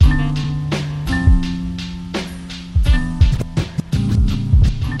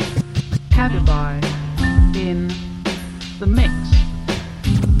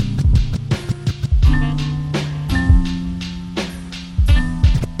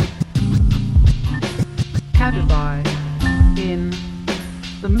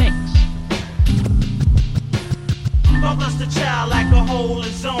mix. God bless the child like a hole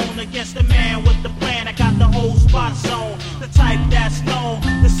is zone against the man with the plan. I got the whole spot zone, the type that's known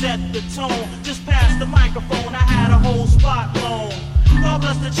to set the tone. Just pass the microphone, I had a whole spot blown. God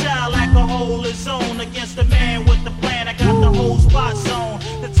bless the child like a hole is zone against the man with the plan. I got the whole spot zone,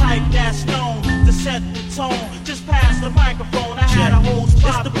 the type that's known to set the tone. Just pass the microphone, I had a whole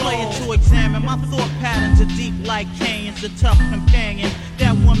spot blown. It's the player to examine. My thought patterns are deep like canyons, a tough companion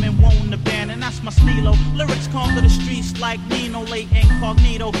that women won't abandon. That's my stilo. Lyrics conquer the streets like Nino, late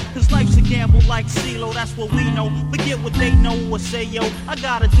incognito. Cause life's a gamble like CeeLo, that's what we know. Forget what they know or say, yo. I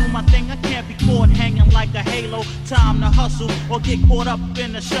gotta do my thing, I can't be caught hanging like a halo. Time to hustle or get caught up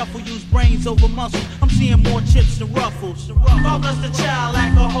in the shuffle. Use brains over muscle. I'm seeing more chips than ruffles. God bless the child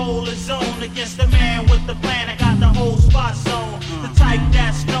like a hole is zone against the man with the plan. I got the whole spot zone, the type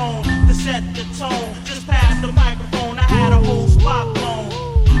that's known to set the tone. Just pass the microphone, I had a whole spot blown.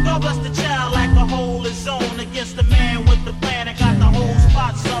 God bless the child like a hole is zone against the man with the plan. I got the whole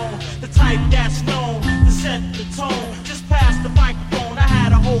spot zone, the type that's known to set the tone. Just pass the microphone, I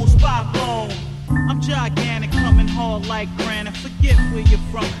had a whole spot blown. I'm gigantic, coming hard like granite. Forget where you're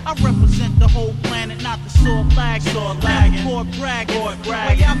from, I represent the whole planet, not the sword lagging. Core bragging, the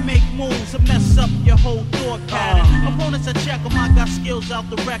way I make moves, I mess up your whole thought pattern. Opponents I check them, I got skills out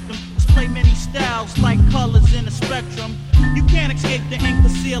the rectum. Display many styles like colors in the spectrum. You can't escape the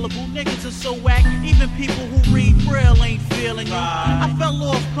inconcealable. Niggas are so whack, even people who read Braille ain't feeling you. I fell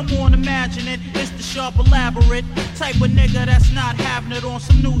off, come on, imagine it. It's the sharp, elaborate type of nigga that's not having it on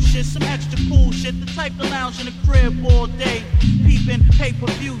some new shit, some extra cool shit. The type to lounge in the crib all day, peeping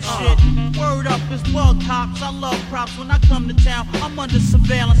pay-per-view shit. Word up, it's bug cops. I love props. When I come to town, I'm under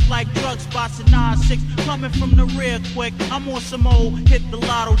surveillance like drug spots at 9-6. Coming from the rear quick, I'm on some old hit the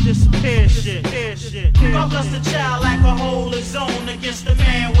lotto, disappear shit. God bless the child like a hole is zone against the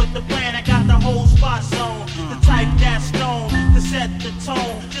man with the plan. I got the whole spot zone, the type that's known to set the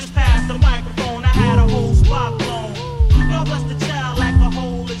tone. Just pass the microphone, I had a whole spot blown. God bless the child like a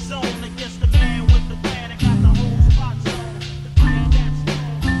hole is zone against the man with the plan. I got the whole spot zone, the type that's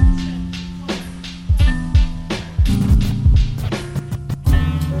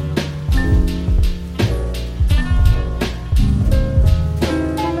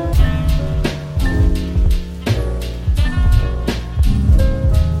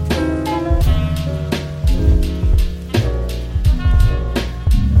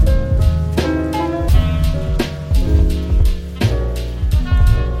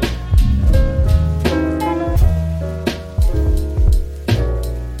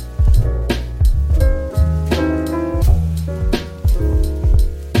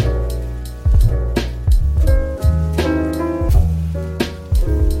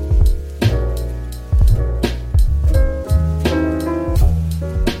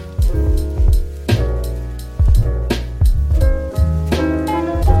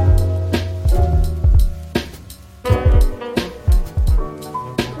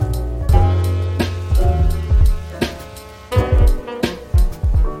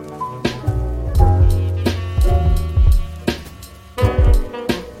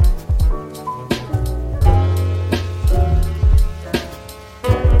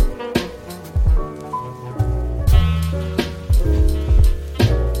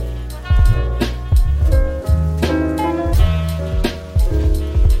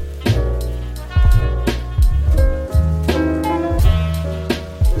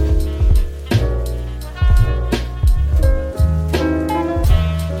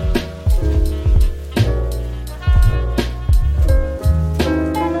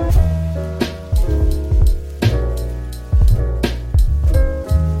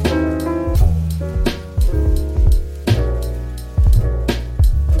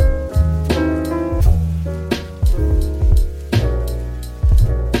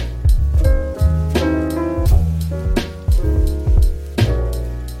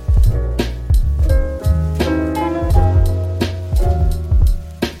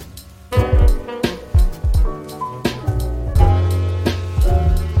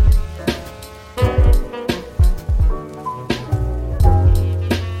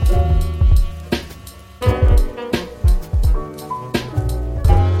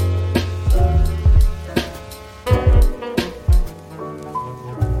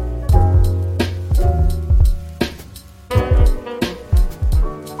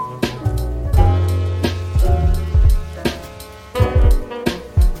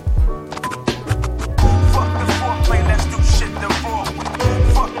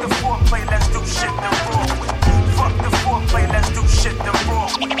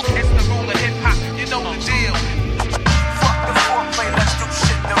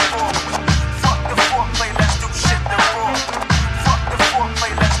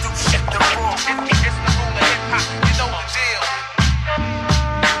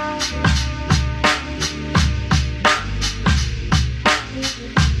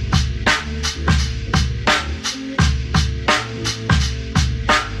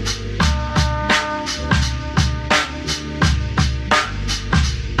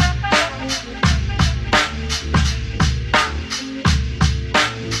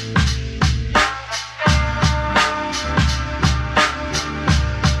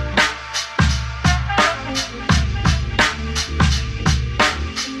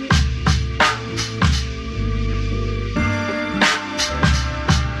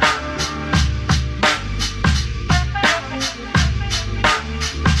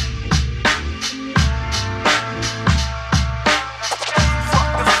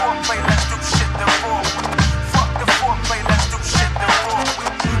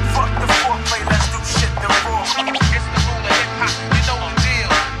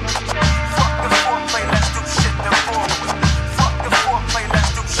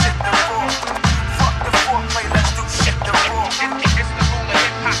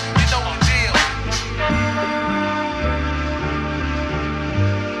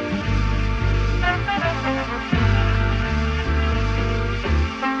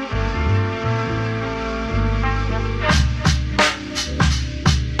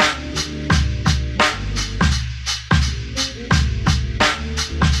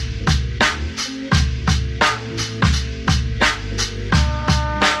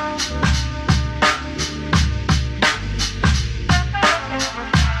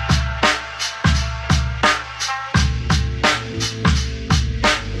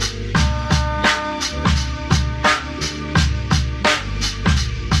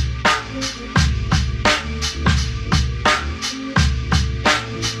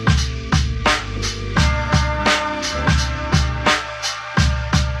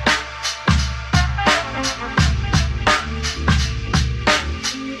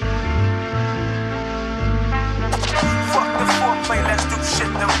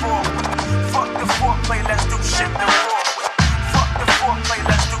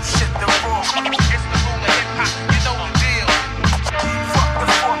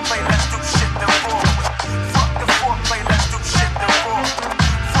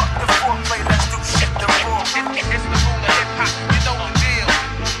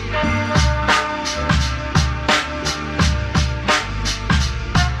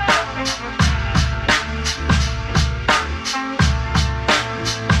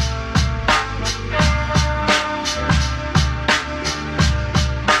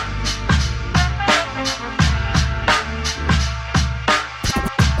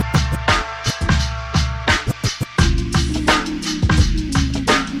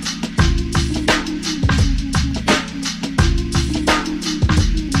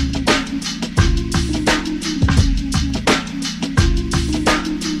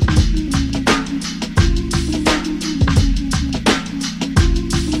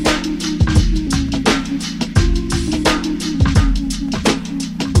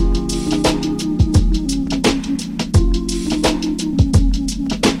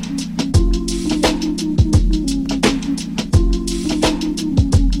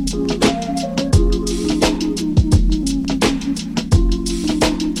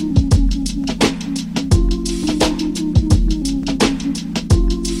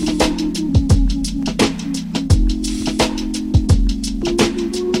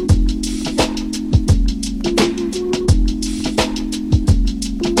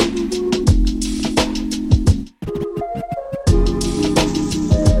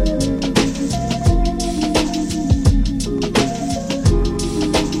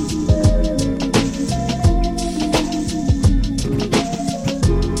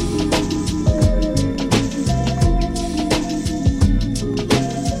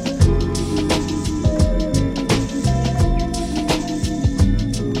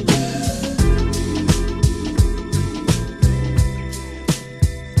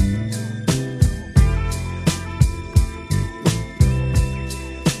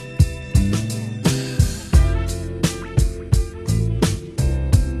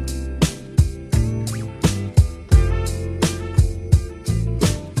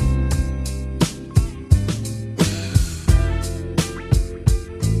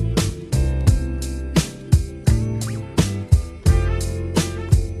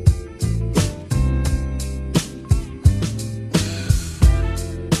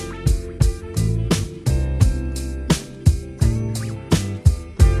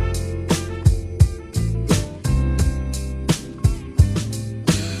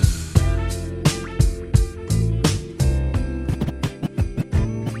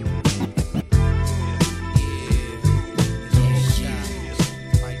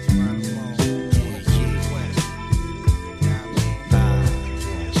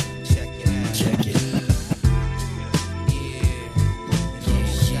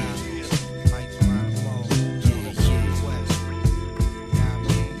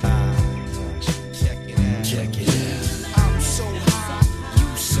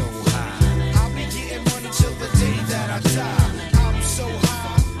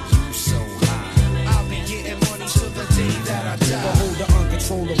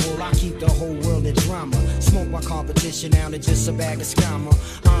unstoppable. I keep the whole world in drama. Smoke my competition out of just a bag of scammer.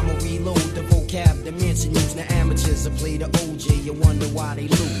 I'ma reload the vocab dimension. Use the amateurs to play the OJ. You wonder why they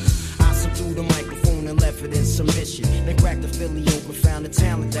lose. I subdued the microphone and left it in submission. Then cracked the Philly open, found the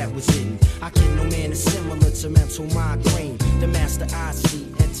talent that was hidden. I get no man is similar to mental migraine. The master I see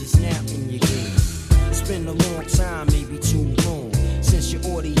enters now in your game. It's been a long time, maybe too long, since your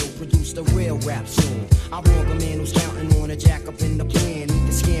audio produced a real rap song. I wrong a man who's counting on a jack up in the plan. He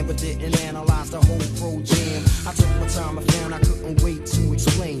can scan but didn't analyze the whole pro jam. I took my time, I found I couldn't wait to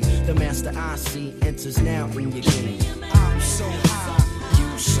explain. The master I see enters now in your game. I'm so high,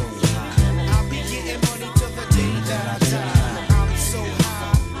 you so high. I'll be getting money till the day that I die. I'm so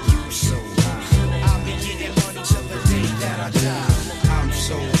high, you so high. I'll be getting money till the day that I die. I'm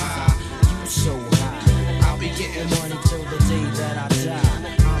so high, you so high. I'll be getting money till the day that I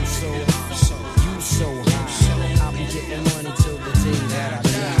die. I'm so, you so high. I'll be getting money till the day that I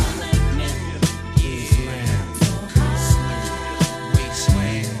die.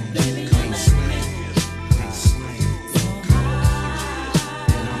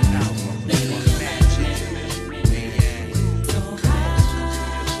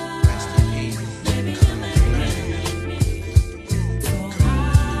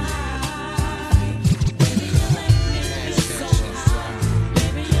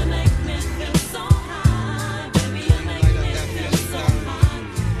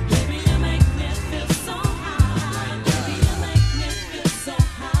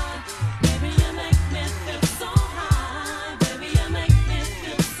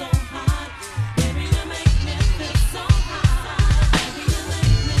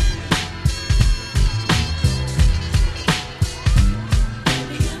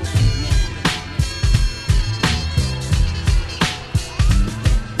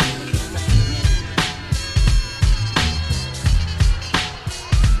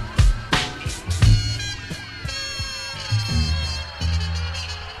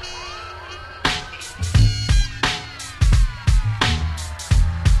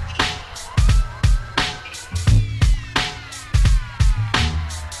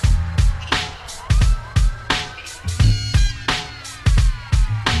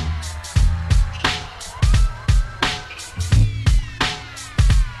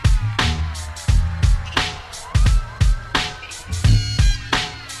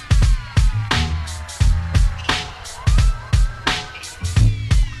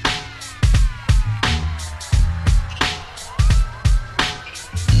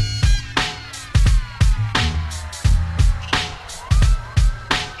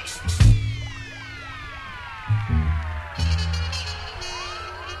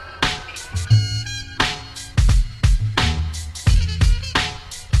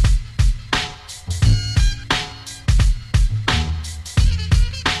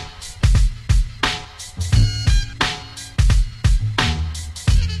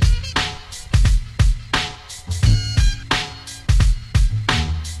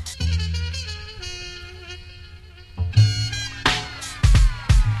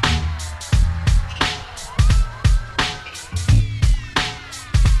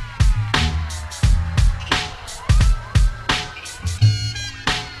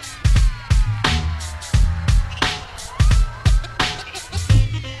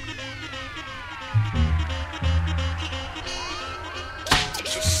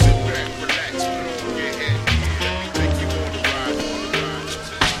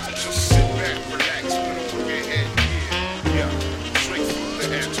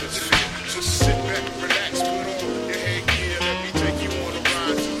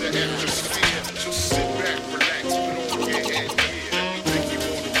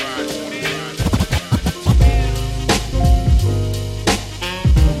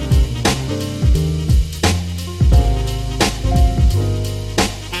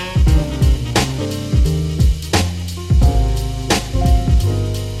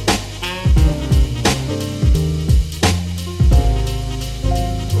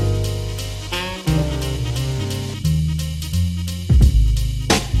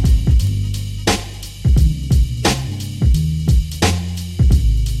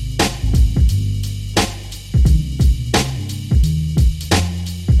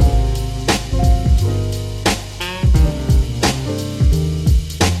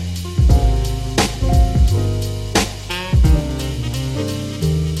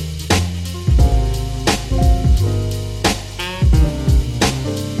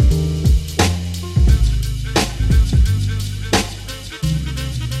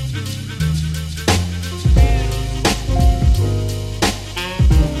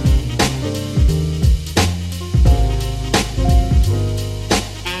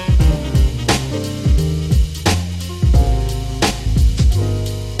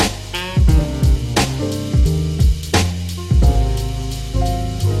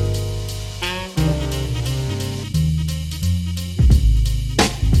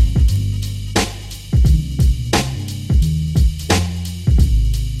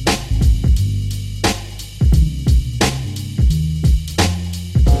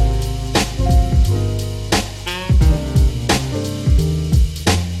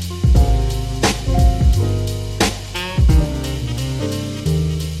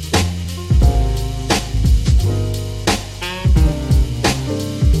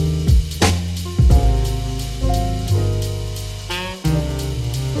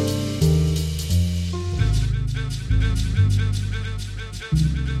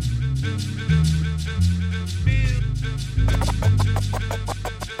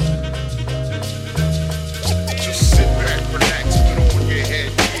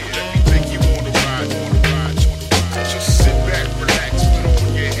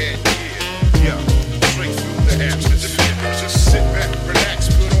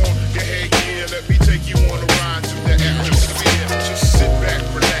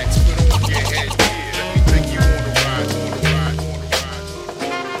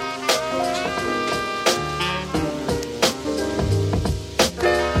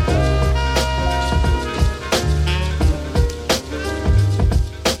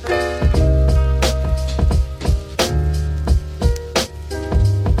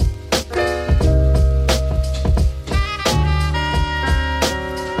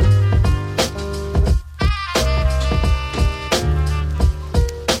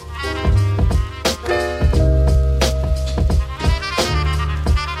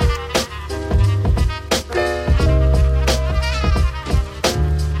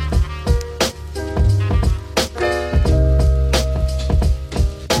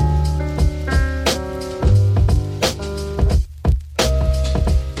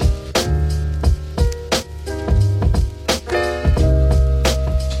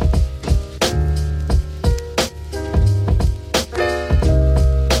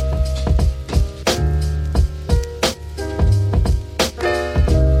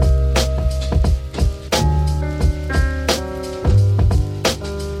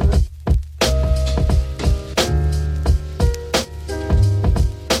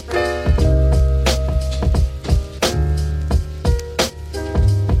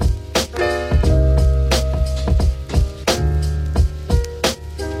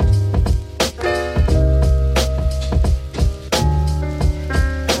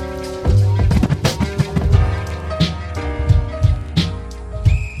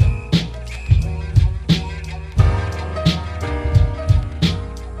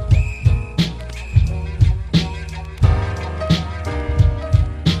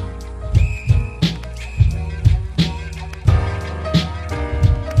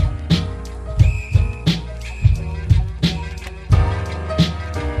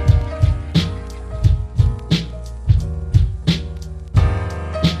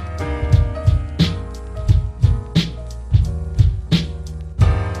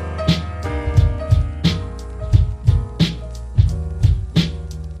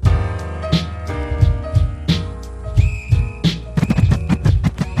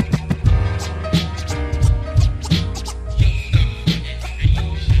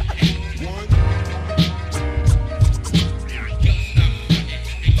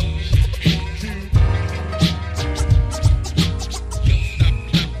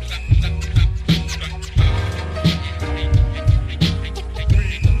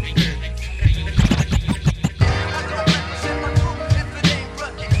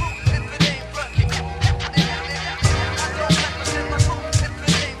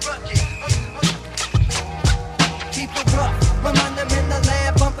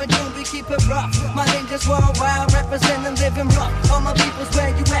 representing living rough. All my people's where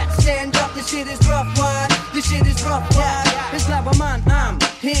you at, stand up. This shit is rough, wide. This shit is rough, wide. It's like I'm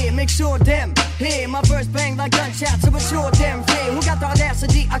here, make sure them here. My verse bang like gunshots, so it's sure damn fair. Who got the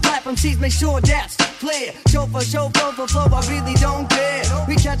audacity? I clap them seats, make sure that's clear. Chauffeur for flow, I really don't care.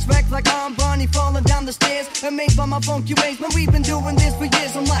 We catch wreck like I'm Barney falling down the stairs. Amazed by my funky ways, but we've been doing this for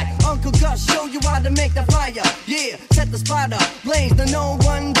years. I'm like Uncle Gus, show you how to make the fire. Yeah, set the spot up, blaze the no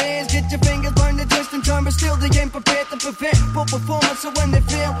one dares. Get your fingers burned and twist and turn, but still they ain't prepared to prepare for performance. So when they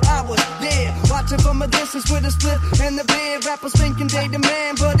fail, I was there, watching from a distance with a split and the beard. Rappers thinking they the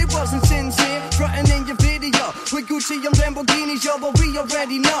man, but it wasn't sincere. Frontin' in your video with Gucci and Lamborghinis, yo, but we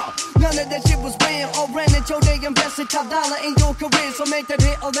already know none of that shit was real. Or rented, yo, they invested top dollar in your career. So make that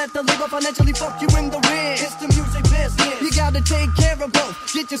hit or let the live financially fuck you in the rear. It's the music business, you gotta take care of both.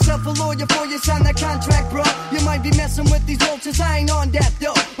 Get yourself a lawyer before you sign that contract, bro. You might be messing with these vultures, I ain't on that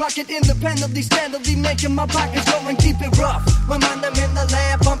though. Rockin' independently, steadily making my pockets grow and keep it rough. When I'm in the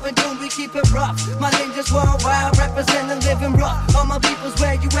lab, bumping tune, we keep it rough. My ninjas worldwide, representing living rough. All my people's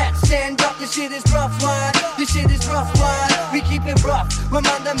where you at, stand up. This shit is rough, wide. This shit is rough, wide. We keep it rough. When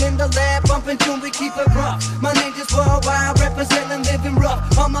I'm in the lab, bumping tune, we keep it rough. My ninjas worldwide, representing living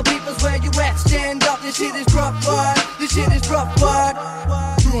rough. All my people's where you at, stand up. This shit is rough, wide. This shit is rough, wide.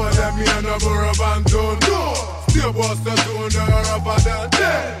 No, that me and never abandon. No, still was the sooner rather than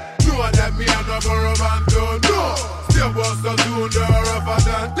dead. No, that me and never abandon. No, still was the sooner rather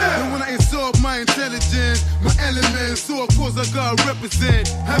than dead. And when I insult my intelligence, my elements, so of course I gotta represent.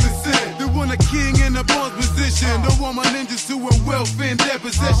 Having said, they want a king in a boss position. Don't want my ninjas to a wealth in their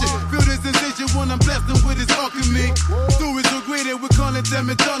possession. Feel the sensation when I'm blasting with his alchemy. Stories so great that we call it their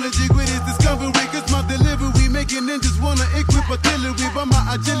mythology. Greatest discovery, cause my delivery making ninjas wanna equip artillery. But my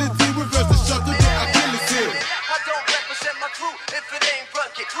agility reverse the shot to the agility. I don't represent my crew if it ain't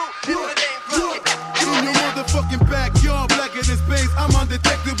rugged. If it ain't rugged. In your motherfucking backyard, blacker than space. I'm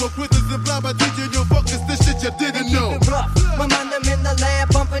undetectable, quick to supply by teaching your fuckers this shit you didn't know. Keep it rough. My mind, I'm in the lab,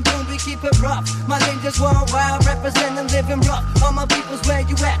 bumping tune, we keep it rough. My ninjas worldwide, representing living rough. All my people's where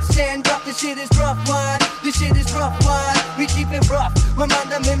you at, stand up. This shit is rough, wide. This shit is rough, wide. We keep it rough. My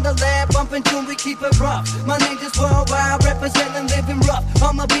mind, I'm in the lab, bumping tune, we keep it rough. My ninjas worldwide, representing living rough.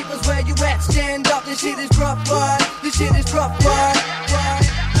 All my people's where you at, stand up. This shit is rough, wide. This shit is rough, wide. I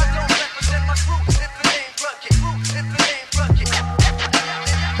don't represent my crew if it ain't rugged. If it ain't rugged.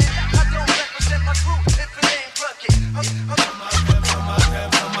 I don't represent my crew if it ain't rugged.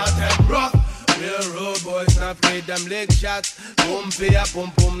 I'm rough. Real road boys not afraid them leg shots. Boom, pia,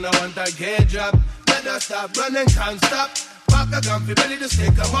 boom, boom, now want a gear drop. Better stop running, can't stop. Back a gun, fi belly just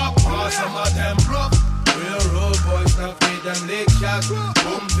take them up. Oh, some of them rough. Real road boys not afraid them leg shots.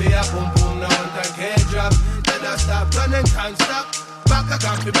 Boom, pia, boom, boom, now want a gear drop. Better stop running, can't stop. Back a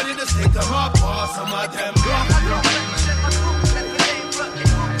gun, fi belly just take them up. Oh, some of them rough. I don't represent my crew if it ain't rugged.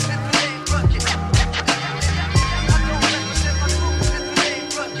 If it ain't rugged. I don't represent my crew if it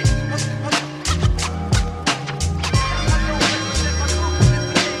ain't rugged. I don't represent my crew if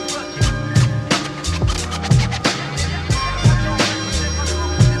it ain't rugged. I don't represent my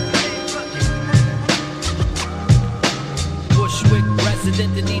crew if it ain't rugged. Bushwick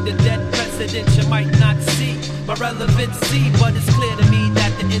resident that need a dead president. You might not see my relevancy, but it's clear to me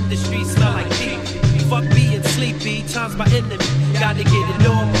that the industry smell like pee. Fuck being sleepy, time's my enemy. Gotta get it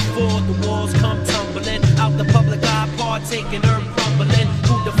on before the walls come tumbling. Out the public eye, partaking, herb crumbling.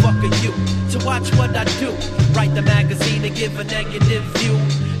 Who the fuck are you to watch what I do? Write the magazine and give a negative view.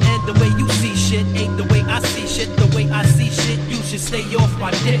 And the way you see shit ain't the way I see shit. The way I see shit, you should stay off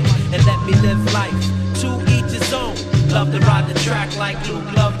my dick and let me live life. To each his own. Love to ride the track like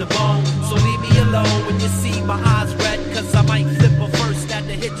Luke loved the bone. So leave me alone when you see my eyes red. Cause I might flip a first that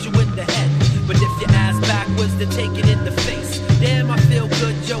to hit you in the head. But if your ass backwards, then take it in the face. Damn, I feel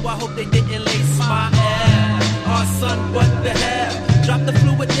good, Joe, I hope they didn't lace my ass. Oh son, what the hell? Drop the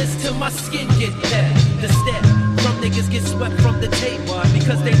fluidness till my skin get dead. The step from niggas get swept from the table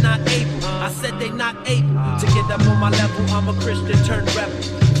because they not able. I said they not able to get up on my level. I'm a Christian turned rebel.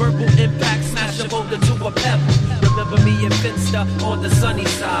 Verbal impact, smash a boulder to a pebble. Remember me and Finster on the sunny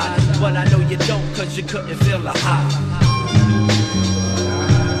side. But I know you don't cause you couldn't feel the high.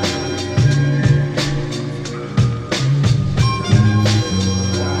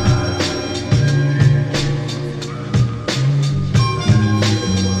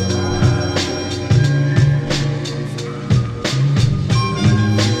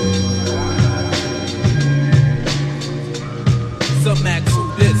 Some acts who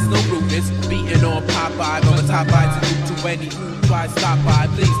this, no Rufus, beating on Popeye, from a top eye to any who try stop by.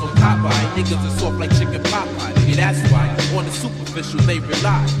 Please from Popeye. Niggas are soft like chicken Popeye. Maybe that's why on the superficial they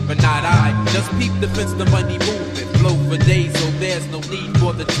rely, but not I. Just peep the fence, the money movement. Flow for days, so there's no need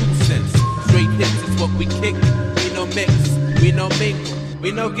for the 2 cents. Straight hits is what we kick. We no mix, we no mingle.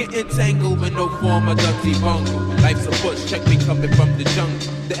 We no get entangled with no form of dirty bungle. Life's a push, check me coming from the jungle.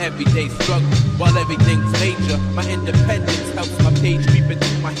 The everyday struggle, while everything's major. My independence helps my page creep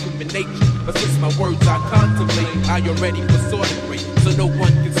into my human nature. But since my words I contemplate, I already was sorted great. So no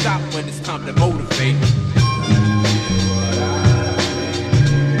one can stop when it's time to motivate.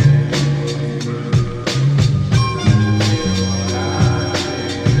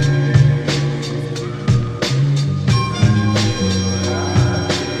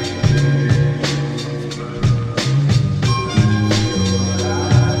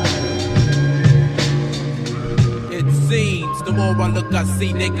 The more I look, I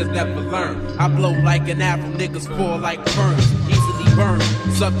see niggas never learn. I blow like an arrow, niggas fall like burns. Easily burned,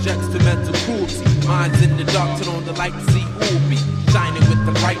 subjects to mental cruelty. Minds in the dark, turn on the light to see who'll be shining with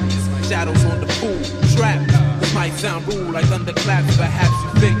the brightness. Shadows on the pool, trapped. This might sound rude like thunderclaps, perhaps you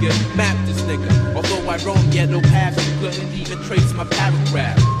figure. Map this nigga. Although I roam ghetto paths, you couldn't even trace my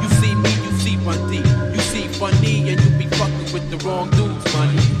paragraph. You see me, you see 1D. You see funny, and you be fucking with the wrong dudes,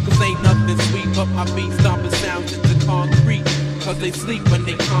 money. Cause ain't nothing sweet but my beat stomping sounds into concrete. Cause they sleep when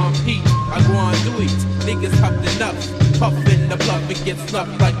they compete. I go on do it, niggas huffed enough. Puffin' the bluff and get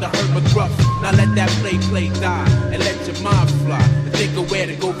snuffed like the Herbert Gruff. Now let that play die and let your mind fly. And think of where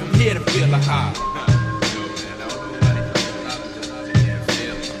to go from here to feel a high.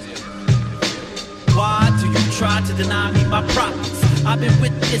 Why do you try to deny me my props? I've been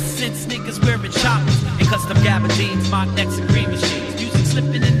with this since niggas wearing choppers and custom gabardines, mock necks and green machines. Music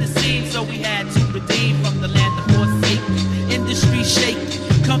slipping in the scene, so we had to redeem from the land of forsaken. Industry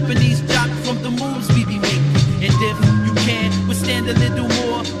shaking, companies jock from the moves we be making. And if you can withstand a little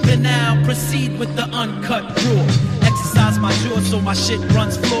more, then now proceed with the uncut raw. Exercise my jaw so my shit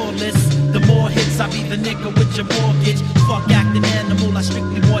runs flawless. The more hits, I be the nigga with your mortgage. Fuck acting animal, I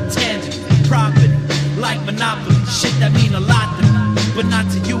strictly want tangible profit, like Monopoly. Shit that mean a lot to me, but not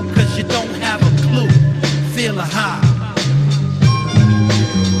to you, cause you don't have a clue. Feel a high.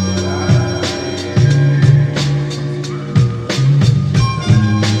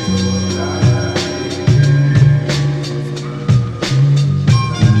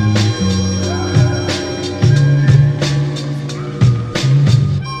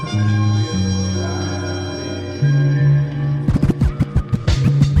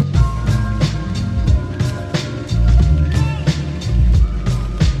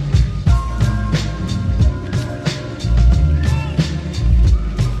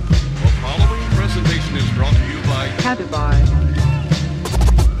 Khaderbai.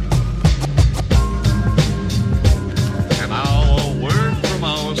 And now a word from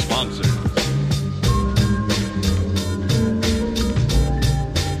our sponsors.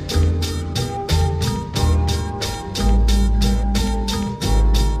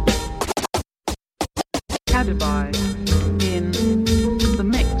 Khaderbai in the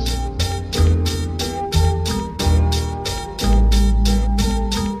mix.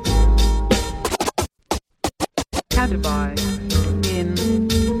 Khaderbai in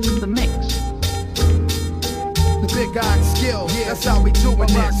the mix. The big ox skill, yeah, that's how we doing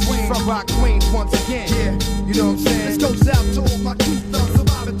this. From Rock Queens once again, yeah, you know what I'm saying? This goes out to all my true thugs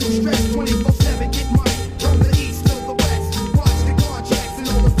surviving through stress 24/7, get money from the east to the west. Watch the contracts and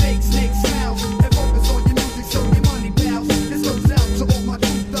all the fake snake sounds, and focus on your music so your money bounce. This goes out to all my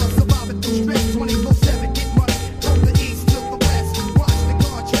true thugs surviving through stress 24/7, get money from the east to the west. Watch the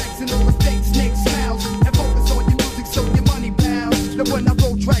contracts and all the fake snake sounds, and focus on your music so your money bounce. Now when I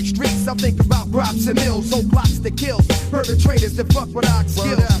roll track streets, I think about props and mills, old blocks that kills, perpetrators that fuck with our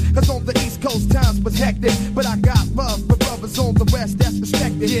skills. Cause on the East Coast times was hectic, but I got love for brothers on the West that's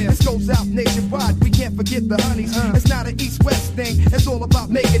respected. This goes out nationwide, we can't forget the honeys. It's not an East-West thing, it's all about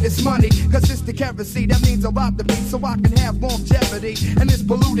making this money. Cause it's the currency, that means a lot to me, so I can have longevity in this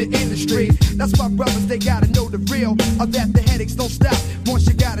polluted industry. That's why brothers, they gotta know the real, or that the headaches don't stop once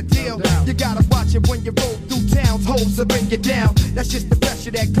you got a deal. You gotta watch it when you roll through towns, hoes will bring you down. That's just the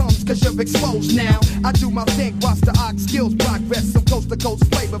pressure that comes cause you're exposed now. I do my thing, watch the ox skills progress, some coast to coast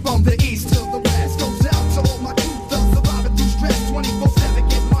flavor from the east to the west. Goes out to all my true thugs surviving through stress 24/7,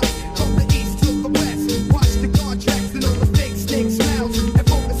 get money from the east to the west. Watch the contracts and all the fake snake smiles, and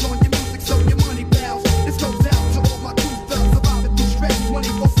focus on your music so your money bounce. This goes out to all my true thugs surviving through stress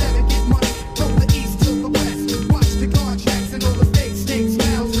 24/7, get money from the east to the west. Watch the contracts and all the fake snake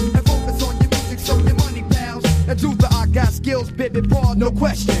smiles, and focus on your music so your money bounce. And do the I got skills, baby, ball, no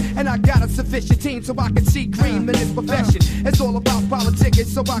question. And I got a sufficient team so I can see cream in this profession. It's all about politics pocket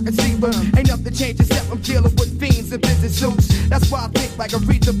so I can see them. Ain't nothing changed except I'm dealing with fiends in business suits. That's why I think like a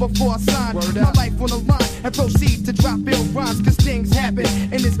reader before I sign my life on the line and proceed to drop ill rhymes. Cause things happen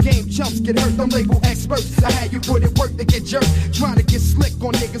in this game, chumps get hurt, don't label experts. I had you put it work to get jerked, trying to get slick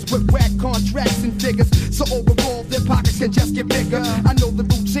on niggas with whack contracts and figures. So overall, their pockets can just get bigger. I know the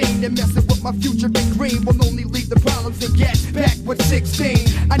routine and messing with my future and green will only lead the problems and get back with 16.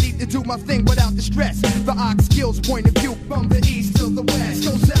 I need to do my thing without the stress. The ox skills point of view from the east to the west.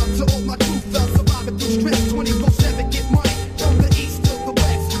 Goes out to all my true thugs surviving through stress. 24/7 get money from the east to the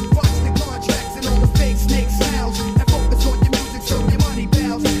west. Watch the contracts and all the fake snake sounds and focus on your music so your money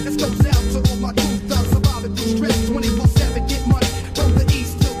bounce. This goes out to all my true thugs surviving through stress. 24/7 get money from the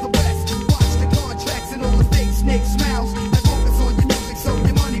east to the west. Watch the contracts and all the fake snake smiles and focus on your music so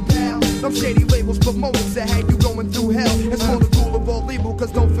your money bounce. Them shady labels promoters that had you going through hell. It's for the rule of all evil,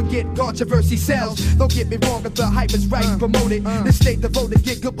 cause don't forget controversy sells. Don't get me wrong if the hype is right, promote it. This state devoted,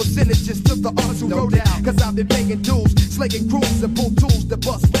 get good percentages to the artists who wrote it. Cause I've been paying dues, slaying crews and pull tools that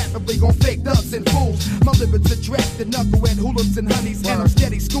bust rapidly on fake thugs and fools. My lyrics attract the knucklehead hooligans and honeys, and I'm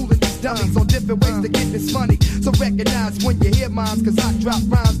steady schooling these dummies on different ways to get this money. So recognize when you hear mines, cause I drop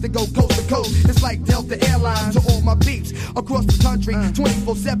rhymes that go coast to coast. It's like Delta Airlines to all my peeps across the country.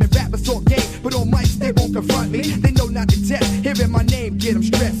 24/7 rappers talk game, but on mics they won't confront me. They know not to test, hearing my name get them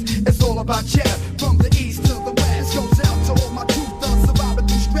stressed. It's all about cheddar from the east to the west. Goes out to all my true thugs surviving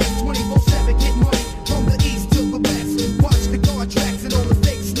through stress. 24/7 get money from the east to the west. Watch the contracts and all the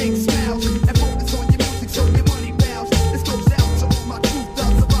fake snake smiles and focus on your music so your money bounce. This goes out to all my true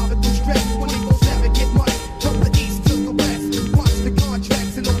thugs surviving through stress. 24/7 get money from the east to the west. Watch the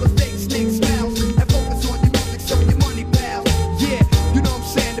contracts and all the fake snake smiles and focus on your music so your money bounce. Yeah, you know what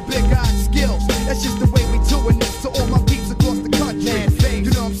I'm saying, the big eye skills. That's just the way we doing this to all my peeps across the country.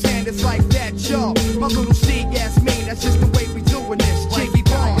 You know what I'm saying, it's like that, y'all. My little C-gas mean, that's just the way we doing this. Jiggy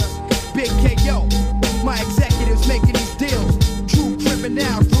Barnes, Big KO, my executives making these deals. True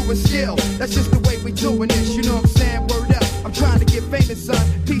criminal, through and still. That's just the way we doing this, you know what I'm saying, word up. I'm trying to get famous, son.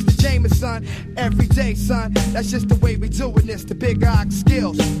 Peace to James, son. Every day, son. That's just the way we doing this. The big ox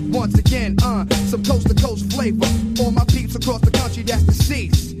skills. Once again, some coast to coast flavor. All my peeps across the country, that's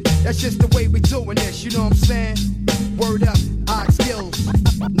deceased. That's just the way we doing this, you know what I'm saying? Word up, ox skills.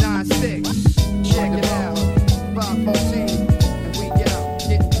 9-6. Check it out. 514. And we out.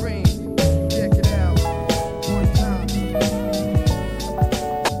 Getting green. Check it out. One time.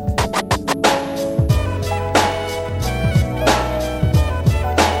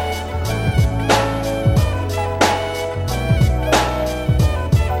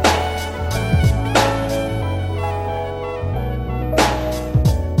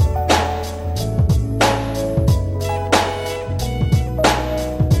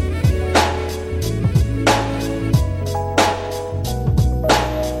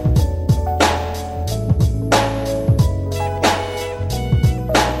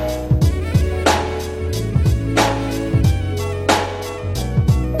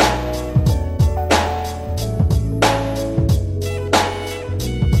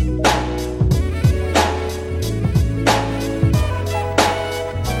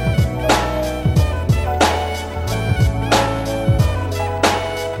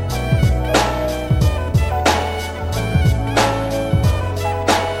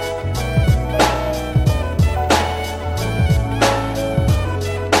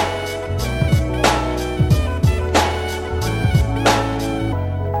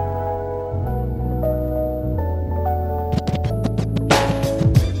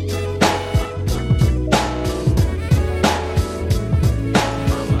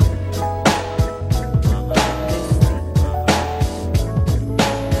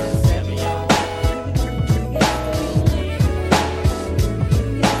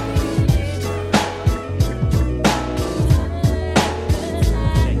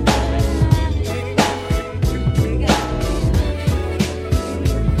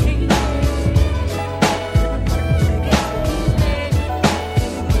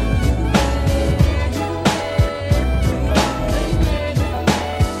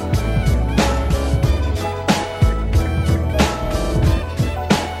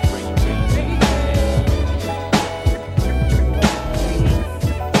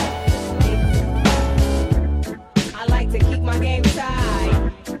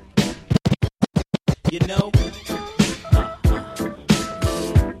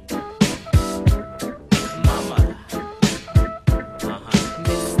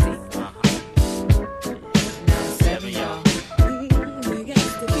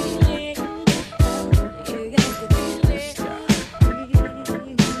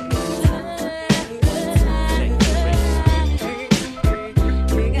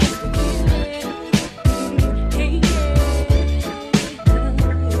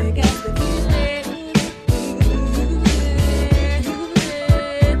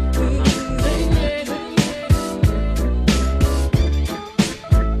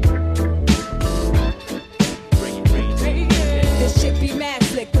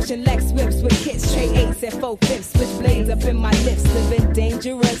 4/5, switch blades up in my lips, living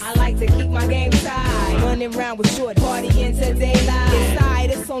dangerous. I like to keep my game tight, running around with short, partying till daylight.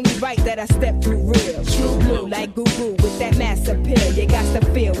 Inside, it's only right that I step through real. True blue, like Goo with that mass appeal. You got to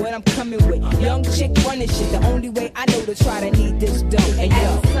feel what I'm coming with. Young chick running shit, the only way I know to try to need this dough. And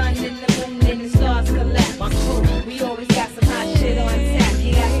yo, the sun and the moon and the stars collapse. My crew, we always got some hot shit on tap.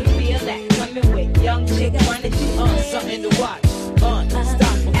 You got to feel that, coming with young chick running shit. Something to watch,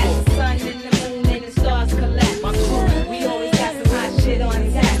 unstoppable. As the sun and the moon and the stars collapse. My crew, we always got some hot shit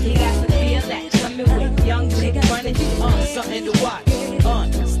on tap. You got to feel that, coming with young chick running shit. Something to watch,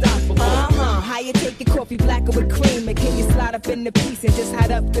 unstoppable. How you take your coffee blacker with cream, and can you slide up in the piece and just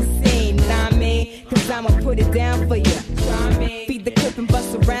hot up the scene? Nah, I mean, cause I'ma put it down for you. Feed the clip and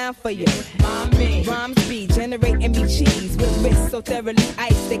bust around for you. Rhyme speed, generating me cheese with wrist so thoroughly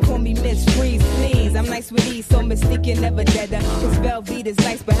iced. They call me Miss Freeze, please. I'm nice with ease, so mystique and never deader. Cause Velveet is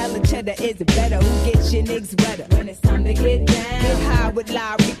nice, but hella cheddar is better. Who gets your niggas wetter when it's time to get down? Get high with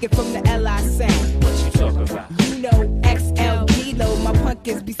Lyrica from the LI sound. What you talking about? You know, XL Kilo, my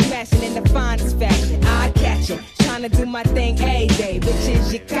pumpkins be smashing in the finest fashion. I catch it, trying to do my thing every day.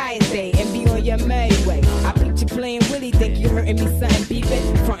 Bitches, your Kayate, and be on your merry way. I peep you playing Willie, think you hurting me, something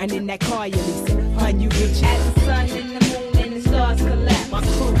beeping. Frontin' in that car you leasing, hun, you rich. As the sun and the moon and the stars collapse. My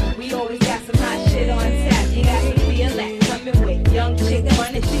crew, we always got some hot shit on tap. You got to feel that, coming with young chick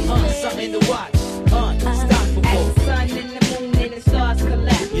running shit. Something to watch, unstoppable. As the sun and the moon and the stars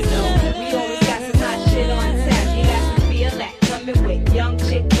collapse. You know, we always got some hot shit on tap. You got to feel that, coming with young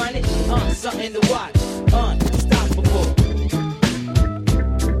chick running shit. Something to watch, unstoppable.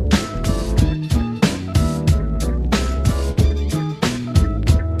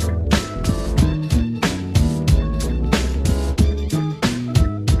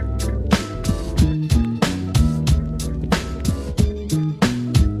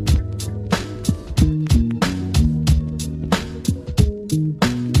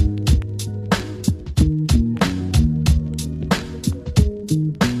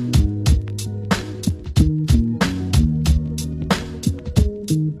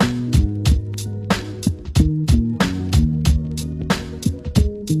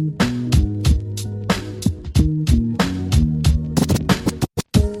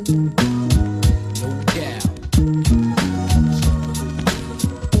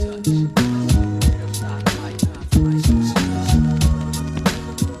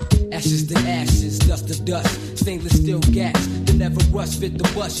 Fit the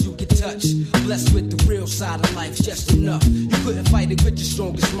bus, you get touched. Blessed with the real side of life, just enough. You couldn't fight it with your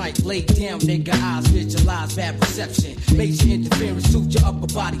strongest might. Lay down, nigga, eyes visualize bad perception. Major interference to your upper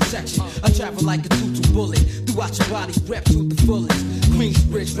body section. I travel like a tutu bullet throughout your body, rep to the fullest.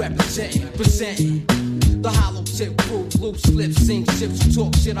 Queensbridge representing, presenting. The hollow tip crew, loose lips, sing ships, you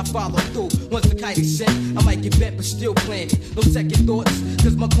talk shit, I follow through. Once the kite is sent, I might get bent, but still planning. No second thoughts,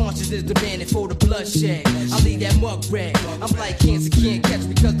 cause my conscience is demanding for the bloodshed. I leave that mug red. I'm like cancer, can't catch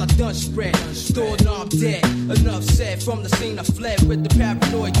because I done spread. Stored, now I'm dead. Enough said, from the scene I fled with the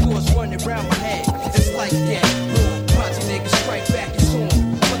paranoid thoughts running around my head. It's like that. Project niggas strike back, it's on.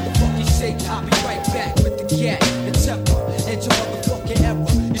 What the fuck you say? I'll be right back with the cat and temper. And your motherfucking error.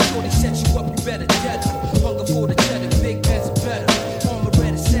 You sure they set you up, you better tether. Hunger for the cheddar, big pants are better. On my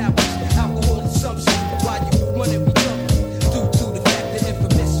red sandwich, alcohol assumption. Why you running me up? Due to the fact that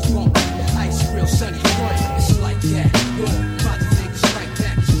infamous is wrong. Ice real sunny front, it's like that. Yo, project niggas strike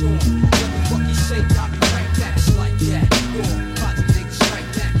back, it's on. What the fuck you say? I'll be right back, it's like that. Yo, project niggas strike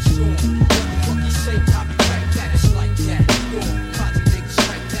back, it's on. What the fuck you say? I'll be right back, it's like that. Yo, project niggas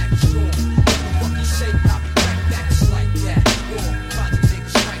strike back, it's on. What the fuck you say? I'll be right back, it's like that. Yo, project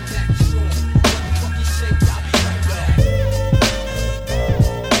niggas strike back, it's on. What the fuck you say? I'll be right back.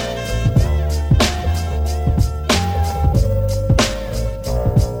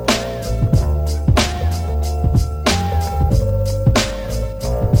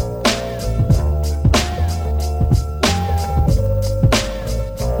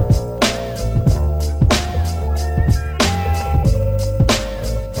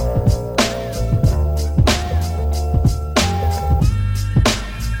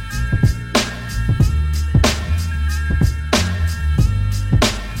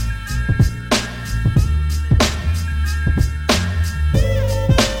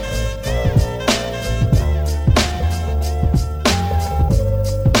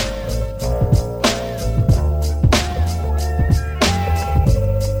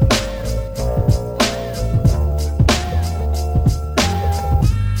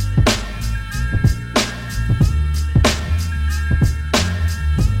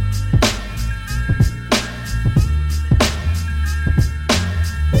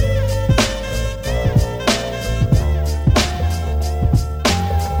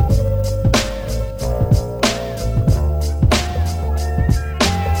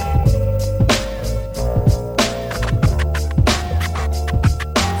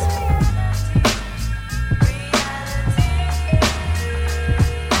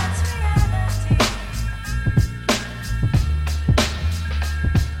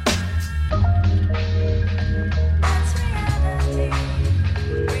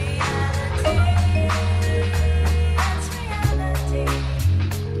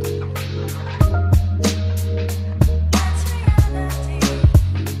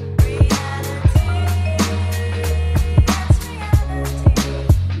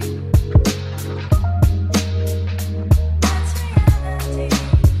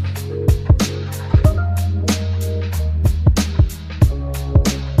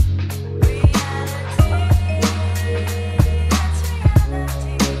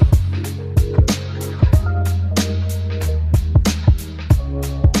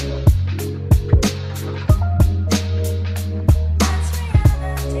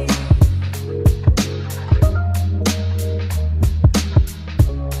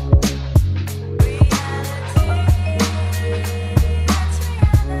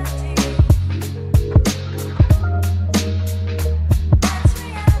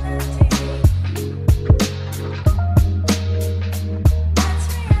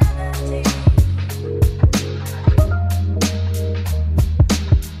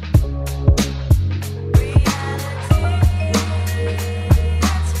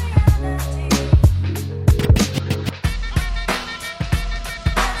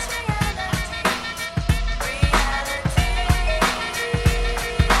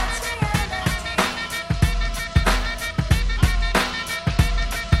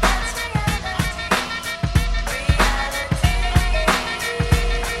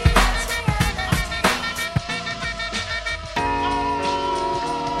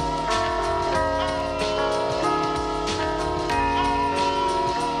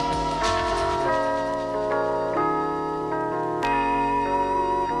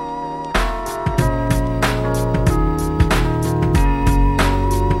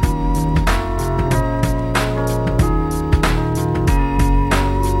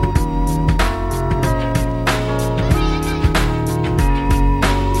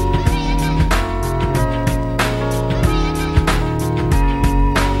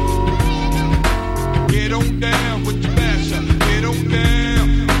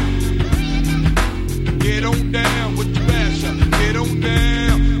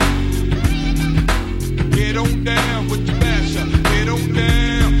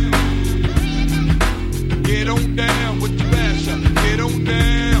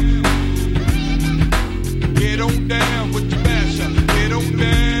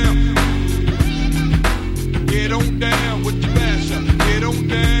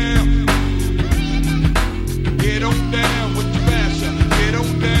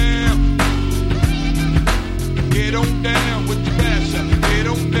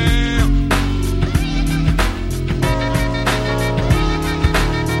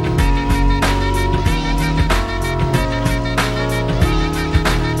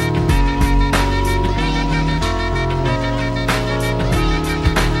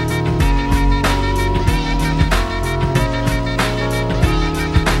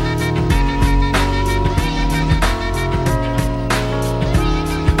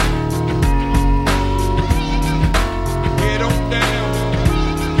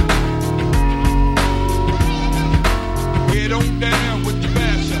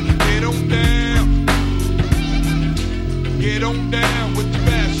 down with your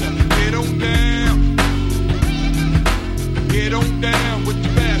basher. Get on down. Get on down with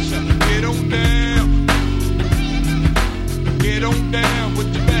your basher. Get on down. Get on down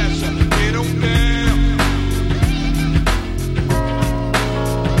with your basher. Get on down.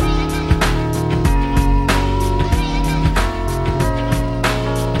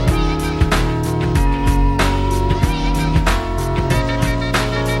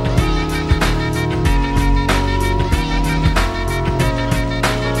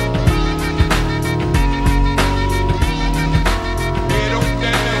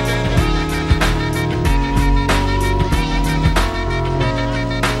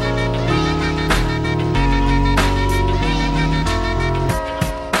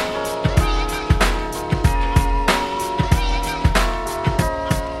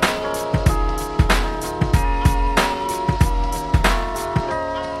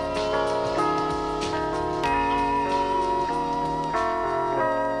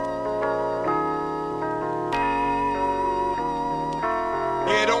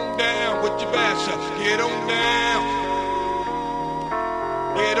 Get on down with your basher. Get on down.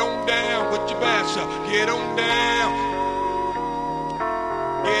 Get on down with your basher. Get on down.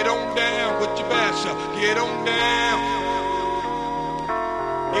 Get on down with your basher. Get on down.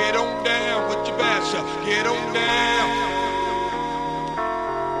 Get on down with your basher. Get on down.